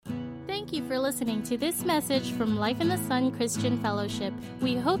Thank you for listening to this message from Life in the Sun Christian Fellowship.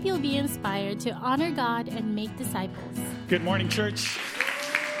 We hope you'll be inspired to honor God and make disciples. Good morning, church.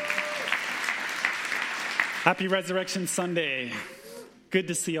 Happy Resurrection Sunday. Good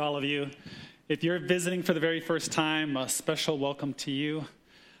to see all of you. If you're visiting for the very first time, a special welcome to you.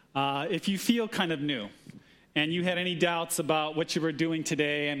 If you feel kind of new and you had any doubts about what you were doing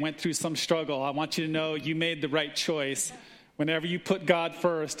today and went through some struggle, I want you to know you made the right choice. Whenever you put God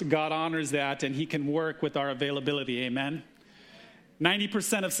first, God honors that, and he can work with our availability. Amen?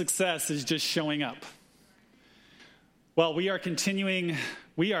 90% of success is just showing up. Well, we are concluding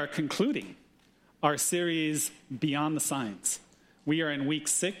our series, Beyond the Signs. We are in week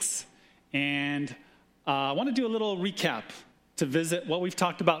 6, and I want to do a little recap to visit what we've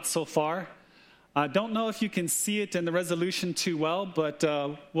talked about so far. I don't know if you can see it in the resolution too well, but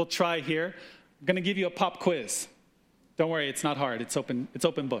we'll try here. I'm going to give you a pop quiz. Don't worry, it's not hard. It's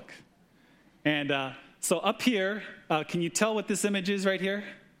open book. And so up here, can you tell what this image is right here?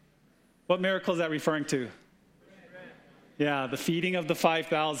 What miracle is that referring to? Yeah, the feeding of the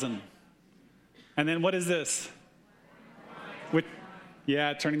 5,000. And then what is this?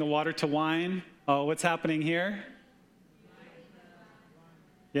 Turning the water to wine. Oh, what's happening here?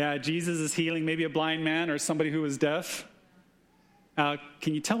 Yeah, Jesus is healing maybe a blind man or somebody who was deaf.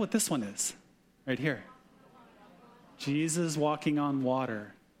 Can you tell what this one is? Right here. Jesus walking on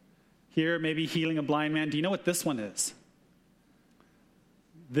water. Here, maybe healing a blind man. Do you know what this one is?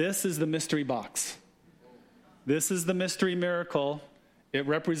 This is the mystery box. This is the mystery miracle. It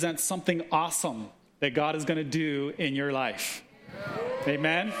represents something awesome that God is going to do in your life.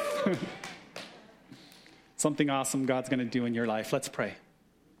 Amen? Something awesome God's going to do in your life. Let's pray.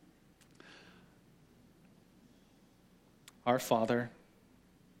 Our Father,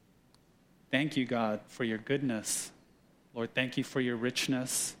 thank you, God, for your goodness. Lord, thank you for your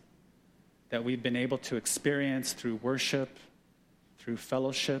richness that we've been able to experience through worship, through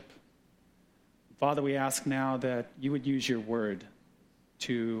fellowship. Father, we ask now that you would use your word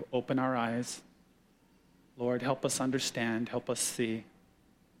to open our eyes. Lord, help us understand, help us see.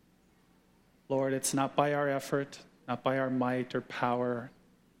 Lord, it's not by our effort, not by our might or power.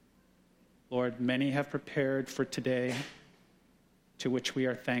 Lord, many have prepared for today, to which we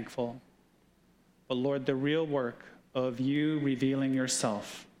are thankful. But Lord, the real work of you revealing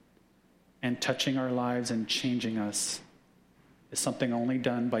yourself and touching our lives and changing us is something only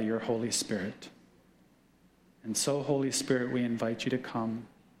done by your Holy Spirit. And so, Holy Spirit, we invite you to come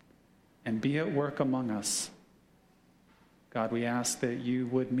and be at work among us. God, we ask that you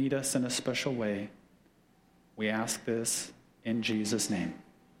would meet us in a special way. We ask this in Jesus' name.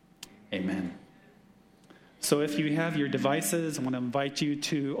 Amen. So if you have your devices, I want to invite you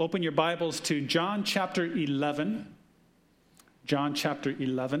to open your Bibles to John chapter 11. John chapter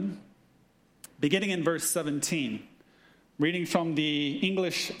 11, beginning in verse 17. Reading from the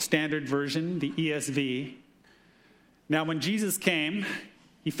English Standard Version, the ESV. Now when Jesus came,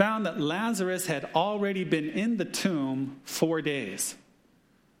 he found that Lazarus had already been in the tomb 4 days.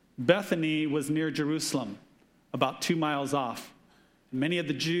 Bethany was near Jerusalem, about 2 miles off. Many of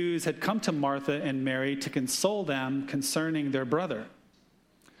the Jews had come to Martha and Mary to console them concerning their brother.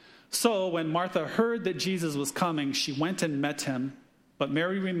 So when Martha heard that Jesus was coming, she went and met him, but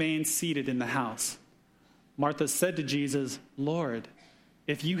Mary remained seated in the house. Martha said to Jesus, "Lord,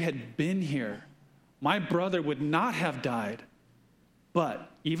 if you had been here, my brother would not have died.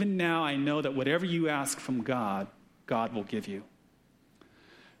 But even now I know that whatever you ask from God, God will give you."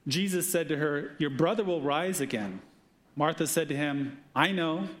 Jesus said to her, "Your brother will rise again." Martha said to him, I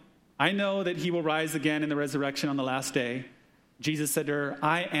know that he will rise again in the resurrection on the last day." Jesus said to her,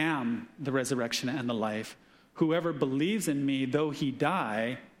 "I am the resurrection and the life. Whoever believes in me, though he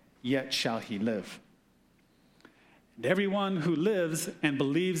die, yet shall he live. And everyone who lives and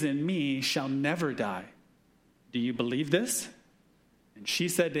believes in me shall never die. Do you believe this?" And she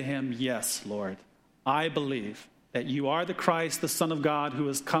said to him, "Yes, Lord, I believe that you are the Christ, the Son of God, who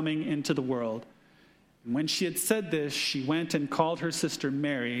is coming into the world." And when she had said this, she went and called her sister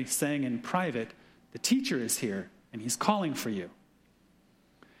Mary, saying in private, "The teacher is here, and he's calling for you."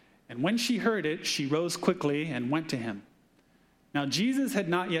 And when she heard it, she rose quickly and went to him. Now Jesus had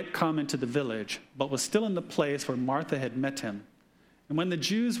not yet come into the village, but was still in the place where Martha had met him. And when the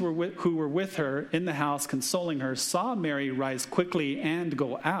Jews who were with her in the house consoling her saw Mary rise quickly and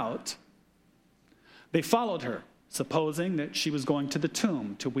go out, they followed her, supposing that she was going to the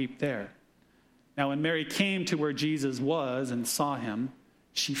tomb to weep there. Now when Mary came to where Jesus was and saw him,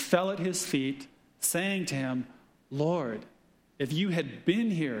 she fell at his feet, saying to him, "Lord, if you had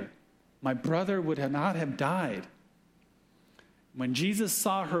been here, my brother would not have died." When Jesus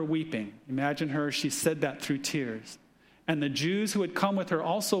saw her weeping, imagine her, she said that through tears, and the Jews who had come with her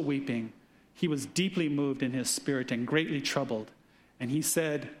also weeping, he was deeply moved in his spirit and greatly troubled. And he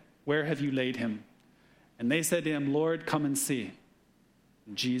said, "Where have you laid him?" And they said to him, "Lord, come and see."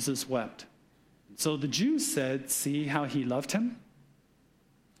 And Jesus wept. So the Jews said, "See how he loved him?"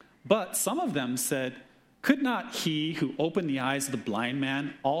 But some of them said, "Could not he who opened the eyes of the blind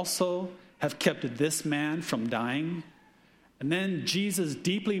man also have kept this man from dying?" And then Jesus,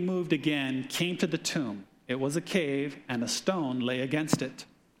 deeply moved again, came to the tomb. It was a cave, and a stone lay against it.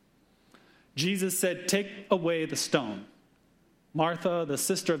 Jesus said, "Take away the stone." Martha, the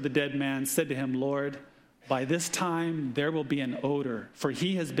sister of the dead man, said to him, "Lord, by this time there will be an odor, for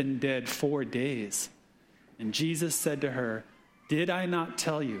he has been dead 4 days." And Jesus said to her, "Did I not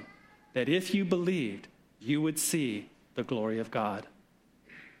tell you that if you believed, you would see the glory of God?"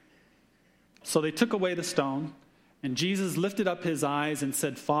 So they took away the stone, and Jesus lifted up his eyes and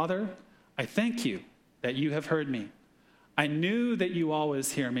said, "Father, I thank you that you have heard me. I knew that you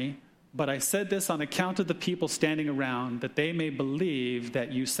always hear me, but I said this on account of the people standing around, that they may believe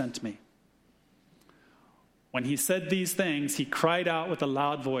that you sent me." When he said these things, he cried out with a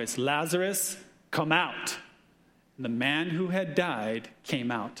loud voice, "Lazarus, come out!" And the man who had died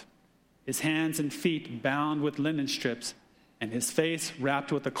came out, his hands and feet bound with linen strips, and his face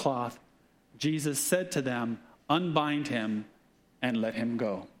wrapped with a cloth. Jesus said to them, "Unbind him and let him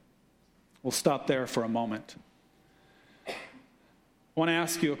go." We'll stop there for a moment. I want to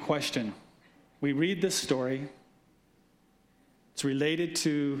ask you a question. We read this story. It's related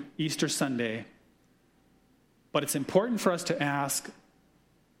to Easter Sunday, but it's important for us to ask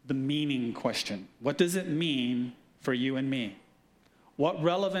the meaning question. What does it mean for you and me? What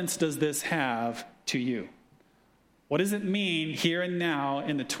relevance does this have to you? What does it mean here and now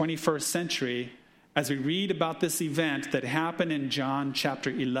in the 21st century as we read about this event that happened in John chapter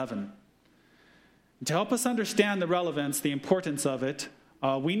 11? And to help us understand the relevance, the importance of it,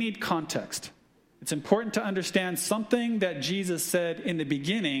 we need context. It's important to understand something that Jesus said in the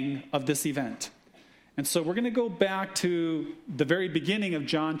beginning of this event. And so we're going to go back to the very beginning of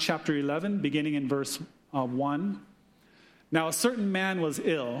John chapter 11, beginning in verse 1. Now a certain man was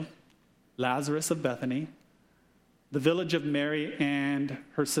ill, Lazarus of Bethany, the village of Mary and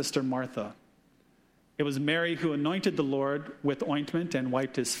her sister Martha. It was Mary who anointed the Lord with ointment and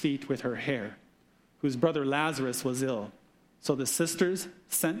wiped his feet with her hair, whose brother Lazarus was ill. So the sisters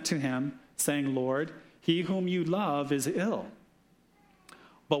sent to him, saying, "Lord, he whom you love is ill."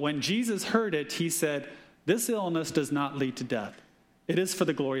 But when Jesus heard it, he said, "This illness does not lead to death. It is for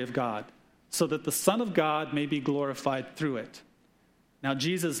the glory of God, so that the Son of God may be glorified through it." Now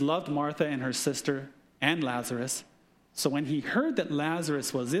Jesus loved Martha and her sister and Lazarus. So when he heard that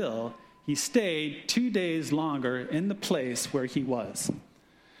Lazarus was ill, he stayed 2 days longer in the place where he was.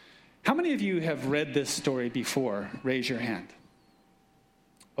 How many of you have read this story before? Raise your hand.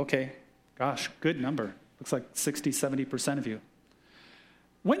 Okay, gosh, good number. Looks like 60, 70% of you.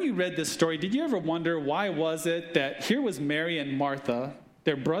 When you read this story, did you ever wonder why was it that here was Mary and Martha,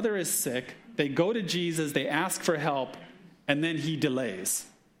 their brother is sick, they go to Jesus, they ask for help, and then he delays?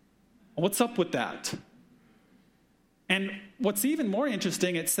 What's up with that? And what's even more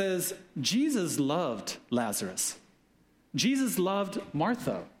interesting, it says Jesus loved Lazarus. Jesus loved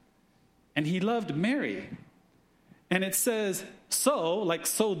Martha. And he loved Mary. And it says, so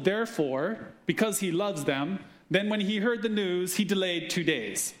therefore, because he loves them, then when he heard the news, he delayed 2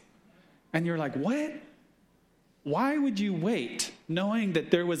 days. And you're like, what? Why would you wait knowing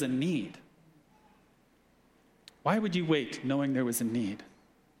that there was a need? Why would you wait knowing there was a need?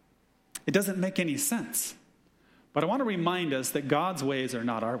 It doesn't make any sense. But I want to remind us that God's ways are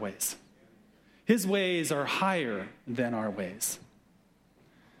not our ways. His ways are higher than our ways.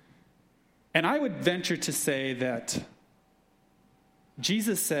 And I would venture to say that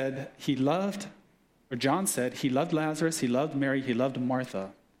Jesus said he loved, or John said he loved Lazarus, he loved Mary, he loved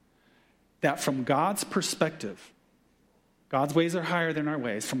Martha. That from God's perspective, God's ways are higher than our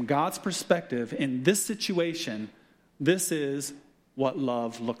ways. From God's perspective, in this situation, this is what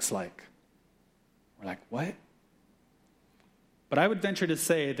love looks like. We're like, what? But I would venture to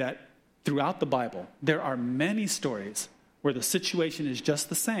say that throughout the Bible, there are many stories where the situation is just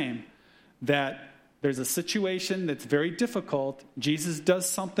the same, that there's a situation that's very difficult. Jesus does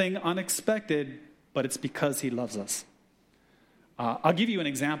something unexpected, but it's because he loves us. I'll give you an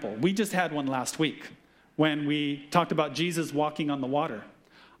example. We just had one last week when we talked about Jesus walking on the water.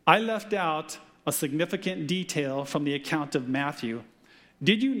 I left out a significant detail from the account of Matthew.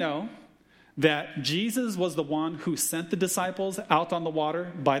 Did you know that Jesus was the one who sent the disciples out on the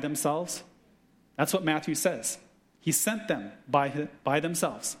water by themselves? That's what Matthew says. He sent them by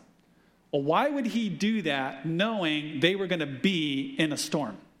themselves. Well, why would he do that knowing they were going to be in a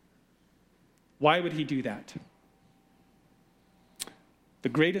storm? Why would he do that? The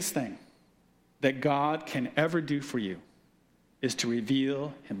greatest thing that God can ever do for you is to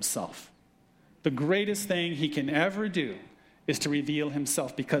reveal himself. The greatest thing he can ever do is to reveal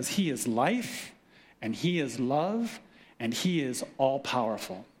himself, because he is life and he is love and he is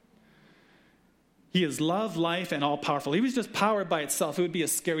all-powerful. He is love, life, and all-powerful. He was just power by itself. It would be a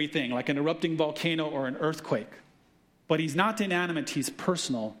scary thing, like an erupting volcano or an earthquake. But he's not inanimate, he's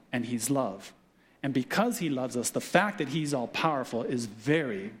personal, and he's love. And because he loves us, the fact that he's all-powerful is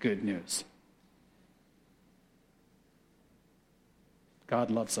very good news. God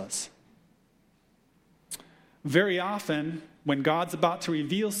loves us. Very often, when God's about to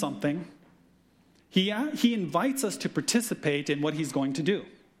reveal something, he invites us to participate in what he's going to do.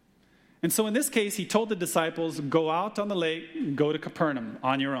 And so in this case, he told the disciples, go out on the lake and go to Capernaum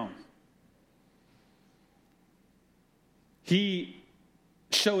on your own. He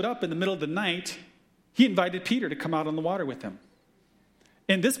showed up in the middle of the night. He invited Peter to come out on the water with him.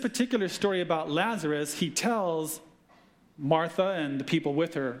 In this particular story about Lazarus, he tells Martha and the people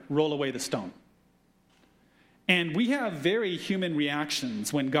with her, roll away the stone. And we have very human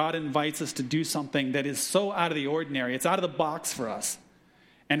reactions when God invites us to do something that is so out of the ordinary. It's out of the box for us.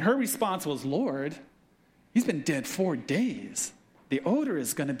 And her response was, Lord, he's been dead 4 days. The odor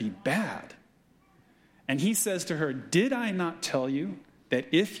is going to be bad. And he says to her, did I not tell you that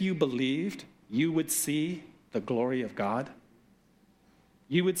if you believed, you would see the glory of God?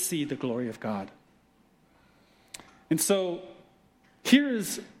 You would see the glory of God. And so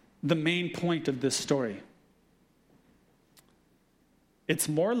here's the main point of this story. It's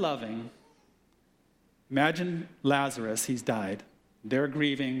more loving. Imagine Lazarus, he's died. They're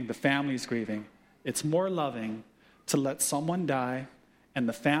grieving, the family's grieving. It's more loving to let someone die and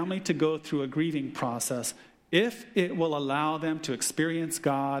the family to go through a grieving process if it will allow them to experience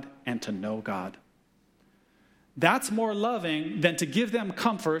God and to know God. That's more loving than to give them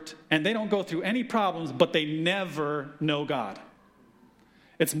comfort and they don't go through any problems, but they never know God.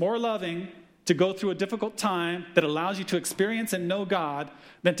 It's more loving to go through a difficult time that allows you to experience and know God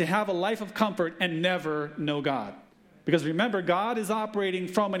than to have a life of comfort and never know God. Because remember, God is operating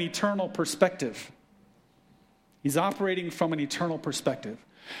from an eternal perspective. He's operating from an eternal perspective.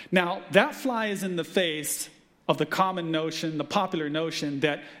 Now, that flies in the face of the common notion, the popular notion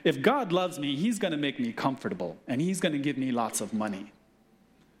that if God loves me, he's going to make me comfortable and he's going to give me lots of money.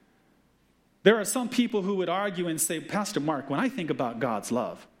 There are some people who would argue and say, Pastor Mark, when I think about God's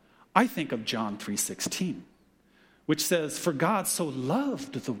love, I think of John 3:16, which says, for God so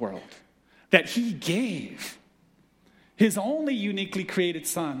loved the world that he gave his only uniquely created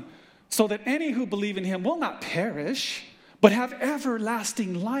son, so that any who believe in him will not perish, but have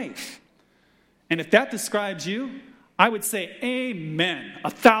everlasting life. And if that describes you, I would say amen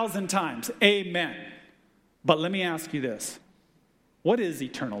 1,000 times, amen. But let me ask you this. What is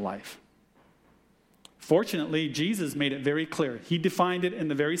eternal life? Fortunately, Jesus made it very clear. He defined it in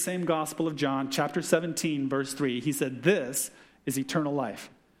the very same Gospel of John, chapter 17, verse 3. He said, this is eternal life,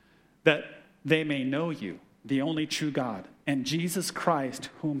 that they may know you, the only true God, and Jesus Christ,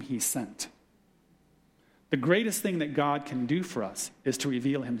 whom he sent. The greatest thing that God can do for us is to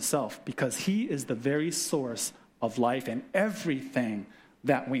reveal himself, because he is the very source of life and everything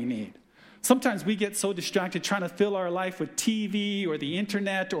that we need. Sometimes we get so distracted trying to fill our life with TV or the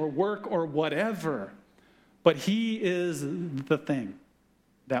internet or work or whatever, but he is the thing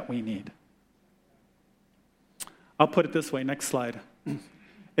that we need. I'll put it this way, next slide.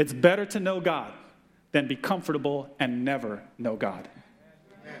 It's better to know God than be comfortable and never know God.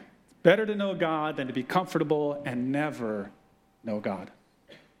 It's better to know God than to be comfortable and never know God.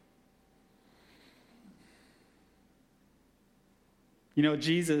 You know,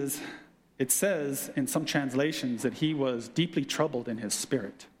 Jesus, it says in some translations that he was deeply troubled in his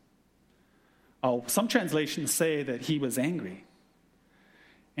spirit. Some translations say that he was angry.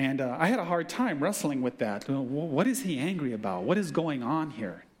 And I had a hard time wrestling with that. What is he angry about? What is going on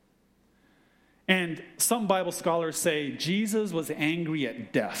here? And some Bible scholars say Jesus was angry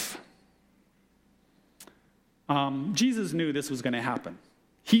at death. Jesus knew this was going to happen.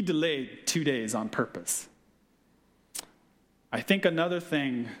 He delayed 2 days on purpose. I think another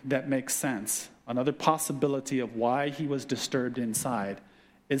thing that makes sense, another possibility of why he was disturbed inside,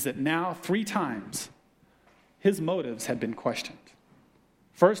 is that now 3 times his motives had been questioned.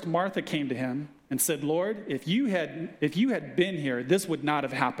 First, Martha came to him and said, Lord, if you had been here, this would not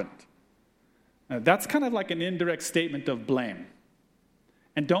have happened. That's kind of like an indirect statement of blame.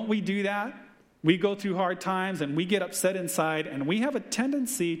 And don't we do that? We go through hard times and we get upset inside and we have a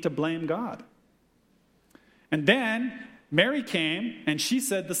tendency to blame God. And then Mary came and she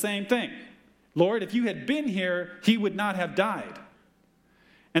said the same thing. Lord, if you had been here, he would not have died.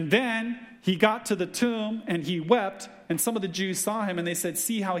 And then he got to the tomb and he wept, and some of the Jews saw him and they said,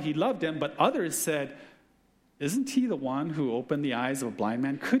 see how he loved him. But others said, isn't he the one who opened the eyes of a blind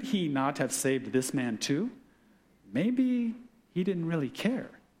man? Could he not have saved this man too? Maybe he didn't really care.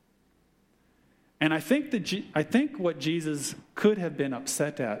 And I think what Jesus could have been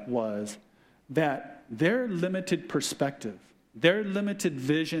upset at was that their limited perspective, their limited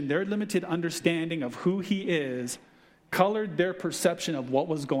vision, their limited understanding of who he is colored their perception of what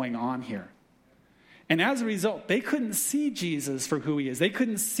was going on here. And as a result, they couldn't see Jesus for who he is. They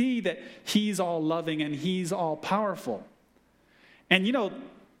couldn't see that he's all loving and he's all powerful. And you know,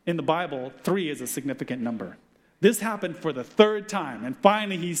 in the Bible, 3 is a significant number. This happened for the 3rd time. And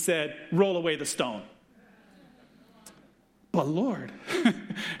finally he said, roll away the stone. But Lord,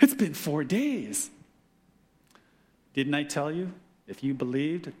 it's been 4 days. Didn't I tell you, if you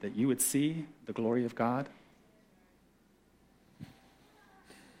believed, that you would see the glory of God?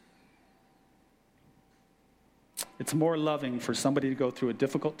 It's more loving for somebody to go through a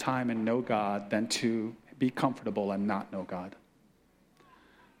difficult time and know God than to be comfortable and not know God.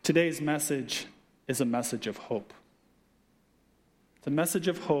 Today's message is a message of hope. It's a message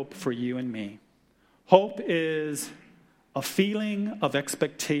of hope for you and me. Hope is a feeling of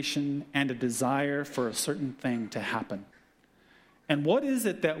expectation and a desire for a certain thing to happen. And what is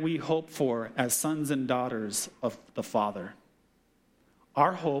it that we hope for as sons and daughters of the Father?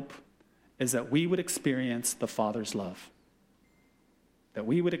 Our hope is that we would experience the Father's love. That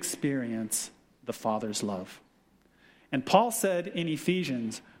we would experience the Father's love. And Paul said in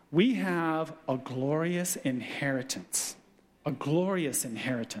Ephesians, we have a glorious inheritance. A glorious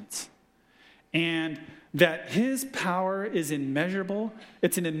inheritance. And that his power is immeasurable.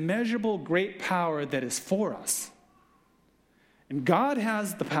 It's an immeasurable great power that is for us. And God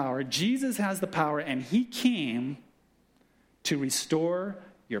has the power, Jesus has the power, and he came to restore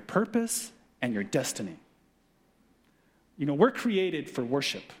your purpose and your destiny. You know, we're created for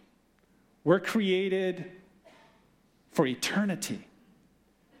worship. We're created for eternity.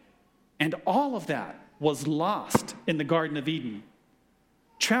 And all of that was lost in the Garden of Eden.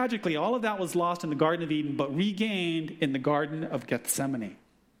 Tragically, all of that was lost in the Garden of Eden, but regained in the Garden of Gethsemane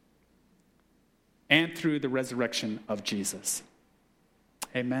and through the resurrection of Jesus.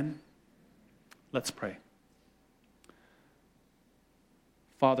 Amen? Let's pray.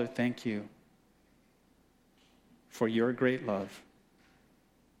 Father, thank you for your great love.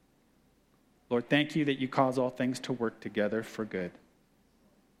 Lord, thank you that you cause all things to work together for good.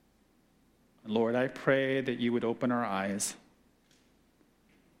 Lord, I pray that you would open our eyes.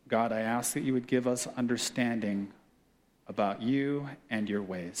 God, I ask that you would give us understanding about you and your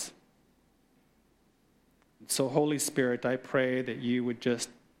ways. And so, Holy Spirit, I pray that you would just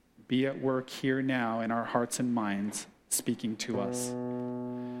be at work here now in our hearts and minds, speaking to us.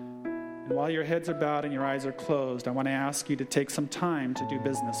 And while your heads are bowed and your eyes are closed, I want to ask you to take some time to do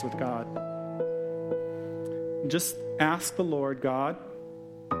business with God. And just ask the Lord, God,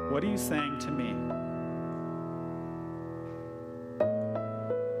 what are you saying to me?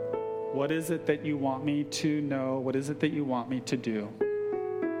 What is it that you want me to know? What is it that you want me to do?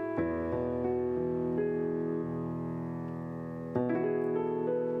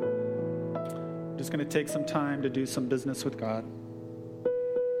 I'm just going to take some time to do some business with God.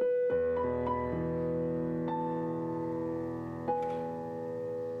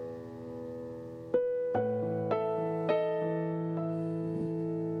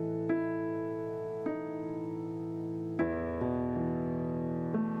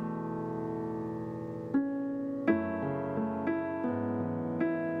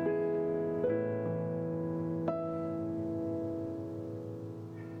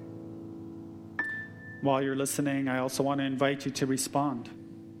 While you're listening, I also want to invite you to respond.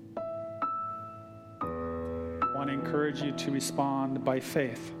 I want to encourage you to respond by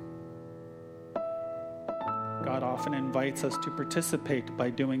faith. God often invites us to participate by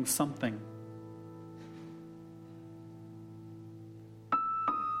doing something.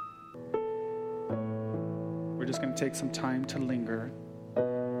 We're just going to take some time to linger.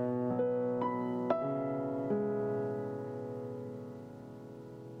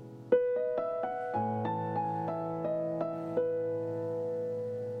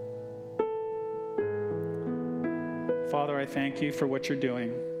 Father, I thank you for what you're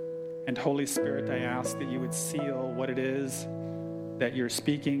doing. And Holy Spirit, I ask that you would seal what it is that you're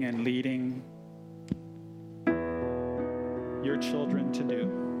speaking and leading your children to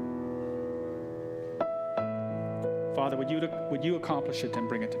do. Father, would you accomplish it and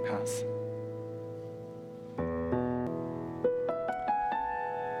bring it to pass?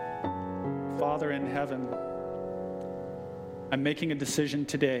 Father in heaven, I'm making a decision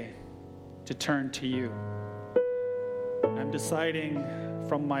today to turn to you. I'm deciding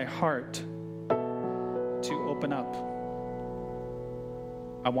from my heart to open up.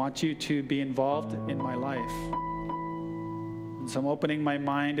 I want you to be involved in my life. And so I'm opening my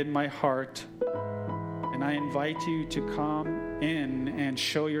mind and my heart, and I invite you to come in and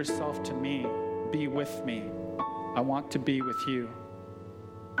show yourself to me. Be with me. I want to be with you.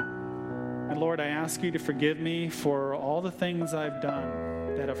 And Lord, I ask you to forgive me for all the things I've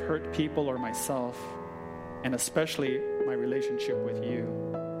done that have hurt people or myself, and especially my relationship with you.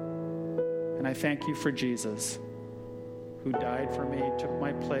 And I thank you for Jesus, who died for me, took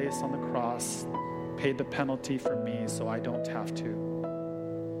my place on the cross, paid the penalty for me so I don't have to.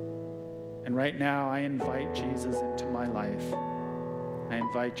 And right now, I invite Jesus into my life. I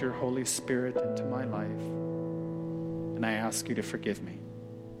invite your Holy Spirit into my life. And I ask you to forgive me.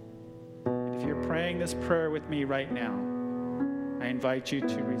 And if you're praying this prayer with me right now, I invite you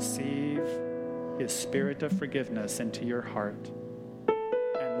to receive his spirit of forgiveness into your heart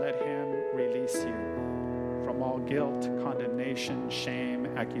and let him release you from all guilt, condemnation, shame,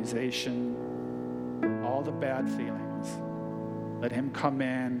 accusation, all the bad feelings. Let him come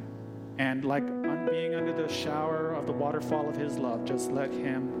in and, like being under the shower of the waterfall of his love, just let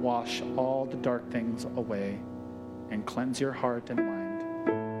him wash all the dark things away and cleanse your heart and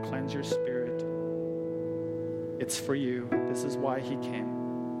mind, cleanse your spirit. It's for you. This is why he came.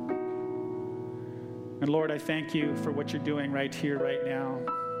 And Lord, I thank you for what you're doing right here, right now.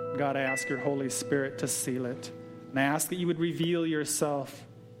 God, I ask your Holy Spirit to seal it. And I ask that you would reveal yourself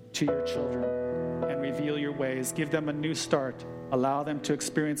to your children and reveal your ways. Give them a new start. Allow them to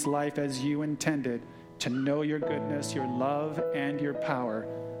experience life as you intended, to know your goodness, your love, and your power.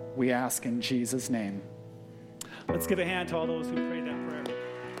 We ask in Jesus' name. Let's give a hand to all those who prayed that prayer.